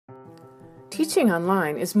Teaching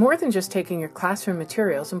online is more than just taking your classroom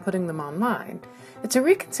materials and putting them online. It's a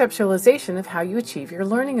reconceptualization of how you achieve your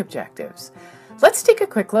learning objectives. Let's take a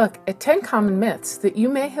quick look at 10 common myths that you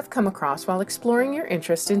may have come across while exploring your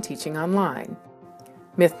interest in teaching online.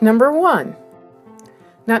 Myth number 1.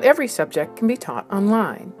 Not every subject can be taught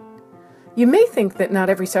online. You may think that not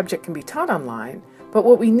every subject can be taught online, but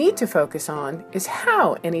what we need to focus on is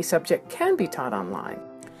how any subject can be taught online.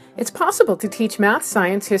 It's possible to teach math,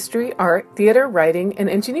 science, history, art, theater, writing, and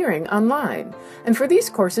engineering online, and for these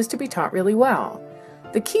courses to be taught really well.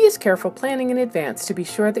 The key is careful planning in advance to be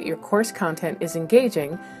sure that your course content is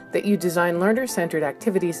engaging, that you design learner-centered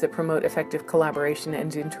activities that promote effective collaboration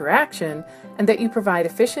and interaction, and that you provide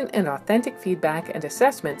efficient and authentic feedback and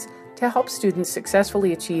assessments to help students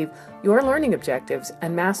successfully achieve your learning objectives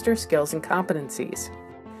and master skills and competencies.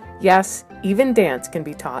 Yes, even dance can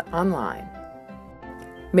be taught online.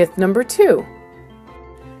 Myth number 2.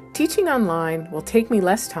 Teaching online will take me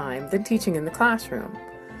less time than teaching in the classroom.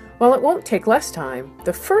 While it won't take less time,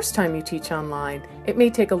 the first time you teach online, it may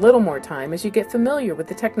take a little more time as you get familiar with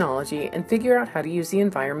the technology and figure out how to use the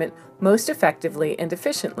environment most effectively and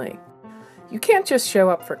efficiently. You can't just show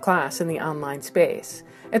up for class in the online space.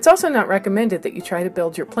 It's also not recommended that you try to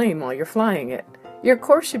build your plane while you're flying it. Your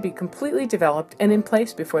course should be completely developed and in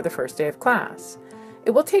place before the first day of class. It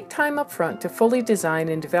will take time up front to fully design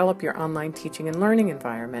and develop your online teaching and learning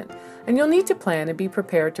environment, and you'll need to plan and be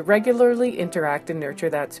prepared to regularly interact and nurture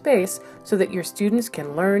that space so that your students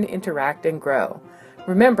can learn, interact, and grow.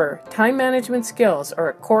 Remember, time management skills are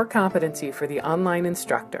a core competency for the online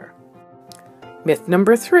instructor. Myth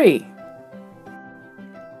number 3.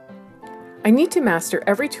 I need to master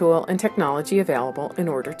every tool and technology available in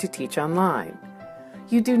order to teach online.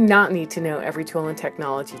 You do not need to know every tool and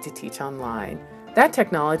technology to teach online. That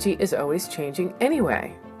technology is always changing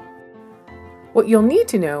anyway. What you'll need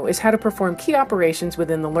to know is how to perform key operations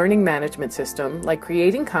within the learning management system, like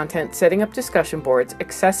creating content, setting up discussion boards,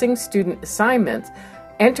 accessing student assignments,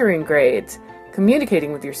 entering grades,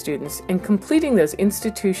 communicating with your students, and completing those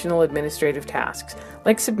institutional administrative tasks,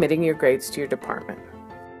 like submitting your grades to your department.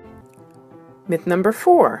 Myth number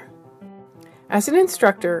 4. As an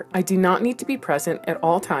instructor, I do not need to be present at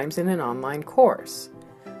all times in an online course.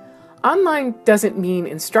 Online doesn't mean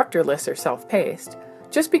instructorless or self-paced.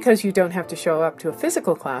 Just because you don't have to show up to a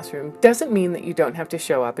physical classroom doesn't mean that you don't have to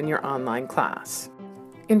show up in your online class.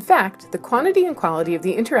 In fact, the quantity and quality of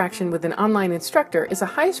the interaction with an online instructor is the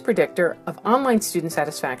highest predictor of online student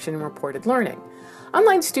satisfaction and reported learning.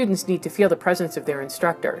 Online students need to feel the presence of their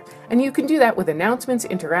instructor, and you can do that with announcements,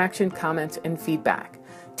 interaction, comments, and feedback.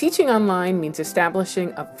 Teaching online means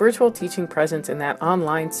establishing a virtual teaching presence in that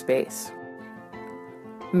online space.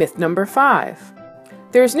 Myth number 5.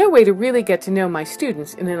 There is no way to really get to know my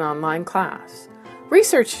students in an online class.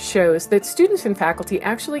 Research shows that students and faculty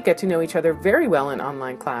actually get to know each other very well in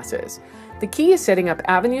online classes. The key is setting up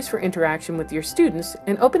avenues for interaction with your students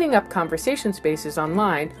and opening up conversation spaces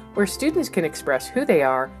online where students can express who they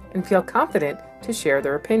are and feel confident to share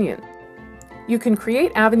their opinion. You can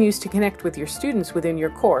create avenues to connect with your students within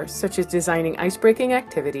your course, such as designing ice-breaking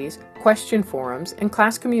activities, question forums, and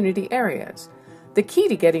class community areas. The key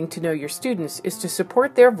to getting to know your students is to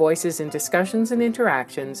support their voices in discussions and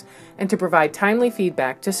interactions and to provide timely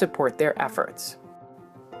feedback to support their efforts.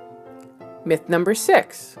 Myth number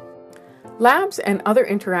 6. Labs and other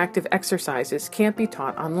interactive exercises can't be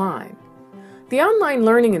taught online. The online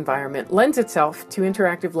learning environment lends itself to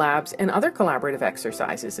interactive labs and other collaborative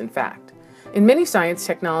exercises, in fact. In many science,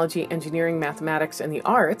 technology, engineering, mathematics, and the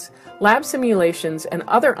arts, lab simulations and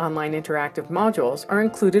other online interactive modules are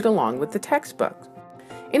included along with the textbook.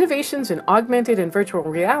 Innovations in augmented and virtual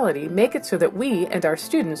reality make it so that we and our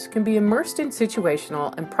students can be immersed in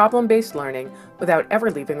situational and problem-based learning without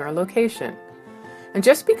ever leaving our location. And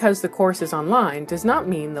just because the course is online does not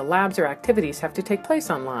mean the labs or activities have to take place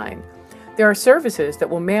online. There are services that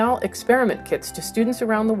will mail experiment kits to students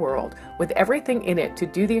around the world with everything in it to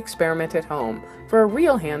do the experiment at home for a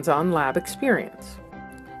real hands-on lab experience.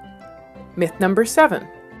 Myth number 7.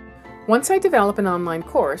 Once I develop an online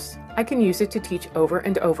course, I can use it to teach over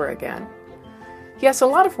and over again. Yes, a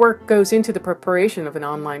lot of work goes into the preparation of an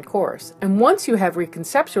online course, and once you have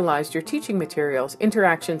reconceptualized your teaching materials,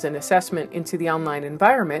 interactions, and assessment into the online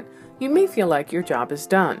environment, you may feel like your job is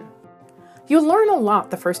done. You'll learn a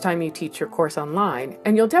lot the first time you teach your course online,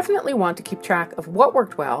 and you'll definitely want to keep track of what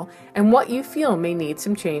worked well and what you feel may need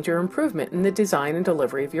some change or improvement in the design and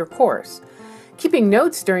delivery of your course. Keeping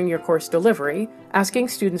notes during your course delivery, asking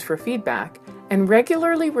students for feedback, and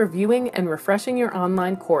regularly reviewing and refreshing your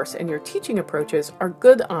online course and your teaching approaches are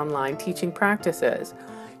good online teaching practices.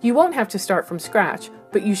 You won't have to start from scratch,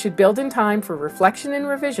 but you should build in time for reflection and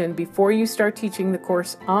revision before you start teaching the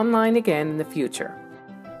course online again in the future.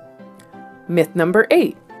 Myth number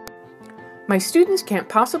 8. My students can't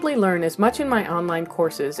possibly learn as much in my online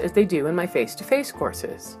courses as they do in my face-to-face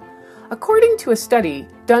courses. According to a study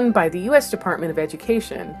done by the U.S. Department of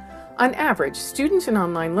Education, on average, students in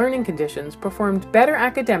online learning conditions performed better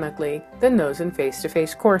academically than those in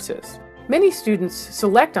face-to-face courses. Many students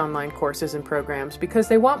select online courses and programs because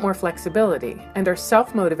they want more flexibility and are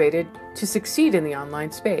self-motivated to succeed in the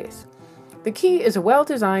online space. The key is a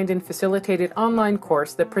well-designed and facilitated online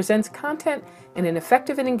course that presents content in an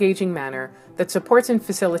effective and engaging manner that supports and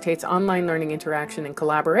facilitates online learning interaction and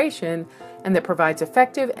collaboration, and that provides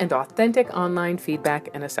effective and authentic online feedback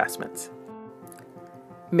and assessments.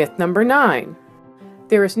 Myth number 9.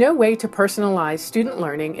 There is no way to personalize student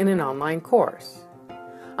learning in an online course.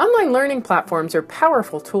 Online learning platforms are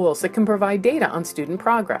powerful tools that can provide data on student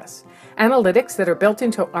progress. Analytics that are built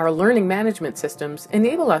into our learning management systems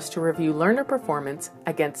enable us to review learner performance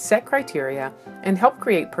against set criteria and help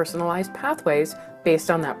create personalized pathways based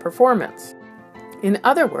on that performance. In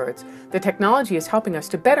other words, the technology is helping us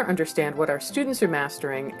to better understand what our students are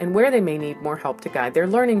mastering and where they may need more help to guide their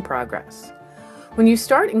learning progress. When you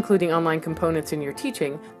start including online components in your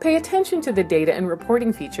teaching, pay attention to the data and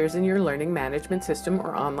reporting features in your learning management system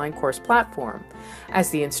or online course platform. As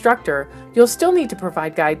the instructor, you'll still need to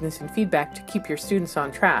provide guidance and feedback to keep your students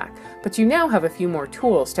on track, but you now have a few more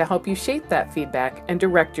tools to help you shape that feedback and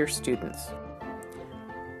direct your students.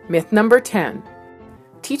 Myth number 10.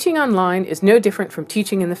 Teaching online is no different from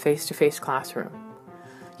teaching in the face-to-face classroom.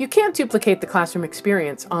 You can't duplicate the classroom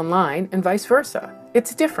experience online and vice versa.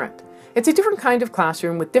 It's different. It's a different kind of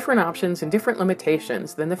classroom with different options and different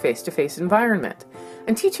limitations than the face-to-face environment.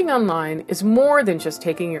 And teaching online is more than just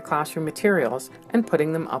taking your classroom materials and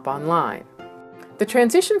putting them up online. The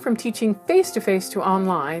transition from teaching face-to-face to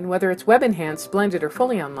online, whether it's web-enhanced, blended, or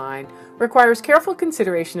fully online, requires careful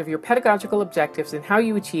consideration of your pedagogical objectives and how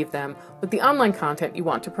you achieve them with the online content you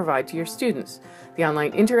want to provide to your students, the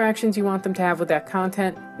online interactions you want them to have with that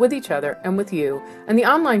content, with each other, and with you, and the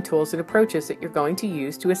online tools and approaches that you're going to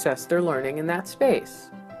use to assess their learning in that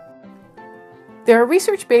space. There are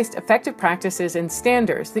research-based effective practices and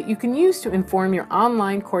standards that you can use to inform your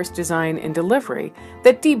online course design and delivery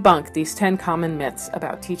that debunk these 10 common myths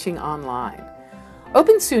about teaching online.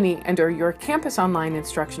 SUNY and/or your campus online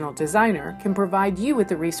instructional designer can provide you with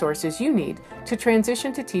the resources you need to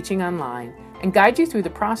transition to teaching online and guide you through the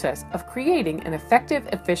process of creating an effective,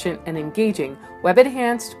 efficient, and engaging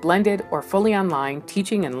web-enhanced, blended, or fully online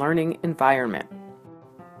teaching and learning environment.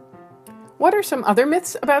 What are some other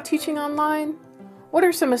myths about teaching online? What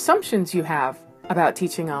are some assumptions you have about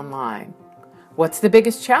teaching online? What's the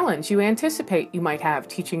biggest challenge you anticipate you might have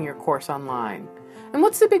teaching your course online? And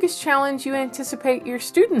what's the biggest challenge you anticipate your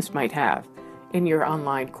students might have in your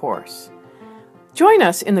online course? Join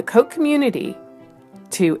us in the COTE community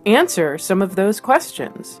to answer some of those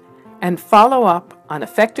questions and follow up on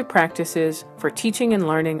effective practices for teaching and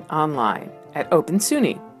learning online at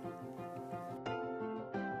SUNY.